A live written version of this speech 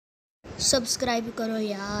Subscribe करो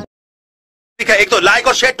यार। ठीक है, एक तो लाइक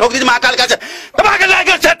और शेयर ठोक दीजिए, महाकाल का दबा के लाइक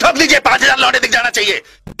और शेयर ठोक दीजिए, 5000 लौटे दिख जाना चाहिए।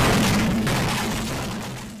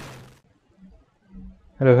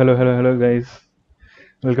 Hello guys,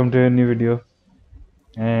 welcome to a new video,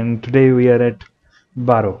 and today we are at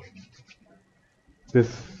Baro.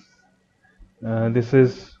 This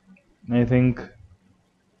is, I think,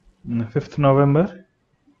 5th November,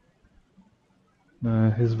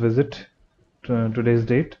 his visit, today's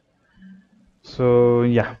date. So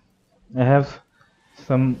yeah, I have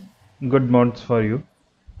some good mods for you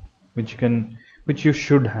which you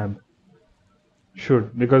should have,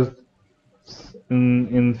 because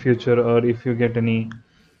in future, or if you get any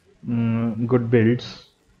good builds,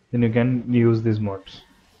 then you can use these mods.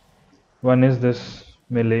 One is this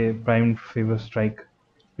melee primed fever strike.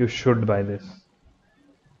 You should buy this.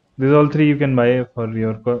 These all three you can buy for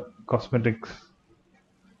your cosmetics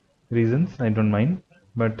reasons. I don't mind,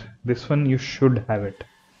 but this one you should have it.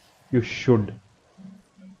 You should.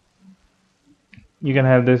 You can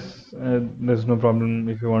have this. There's no problem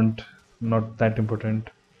if you want. Not that important.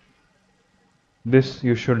 This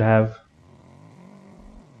you should have.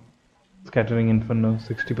 Scattering Inferno,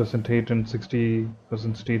 60% hit and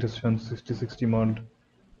 60% status chance, 60-60 mod.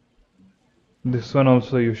 This one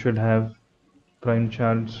also you should have. Prime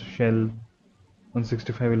Charge Shell,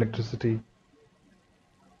 165 electricity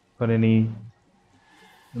for any,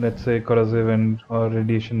 let's say, corrosive and or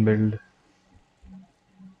radiation build.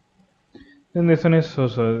 Then this one is so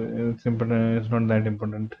it's important. It's not that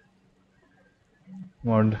important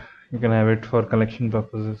mod. You can have it for collection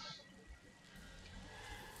purposes.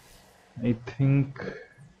 I think.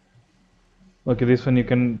 Okay, this one you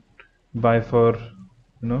can buy for,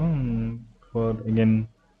 for again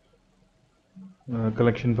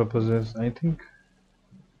collection purposes. I think.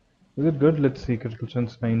 Is it good? Let's see. Critical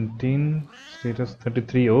chance 19, status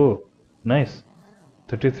 33. Oh, nice.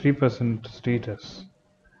 33% status.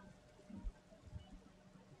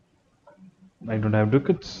 I don't have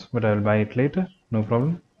ducats, but I'll buy it later. No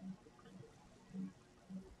problem.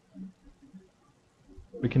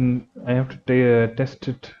 I have to test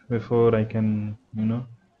it before I can,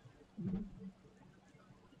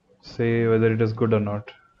 say whether it is good or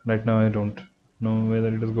not. Right now I don't know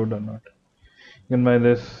whether it is good or not. You can buy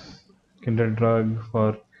this kindred drug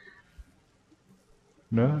for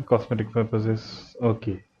cosmetic purposes.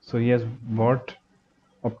 Okay, so he has bought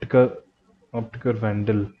optical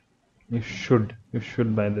vandal. You should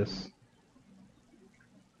buy this.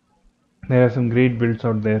 There are some great builds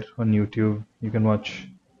out there on YouTube. You can watch,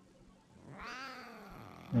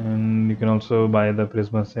 and you can also buy the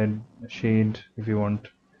Prisma shade if you want.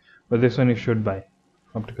 But this one you should buy,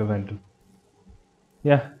 optical vandal.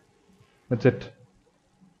 Yeah, that's it.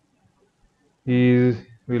 He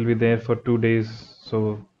will be there for 2 days,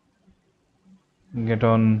 so get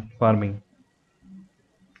on farming.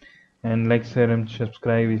 And like, share and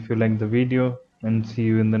subscribe if you like the video, and see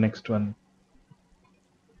you in the next one.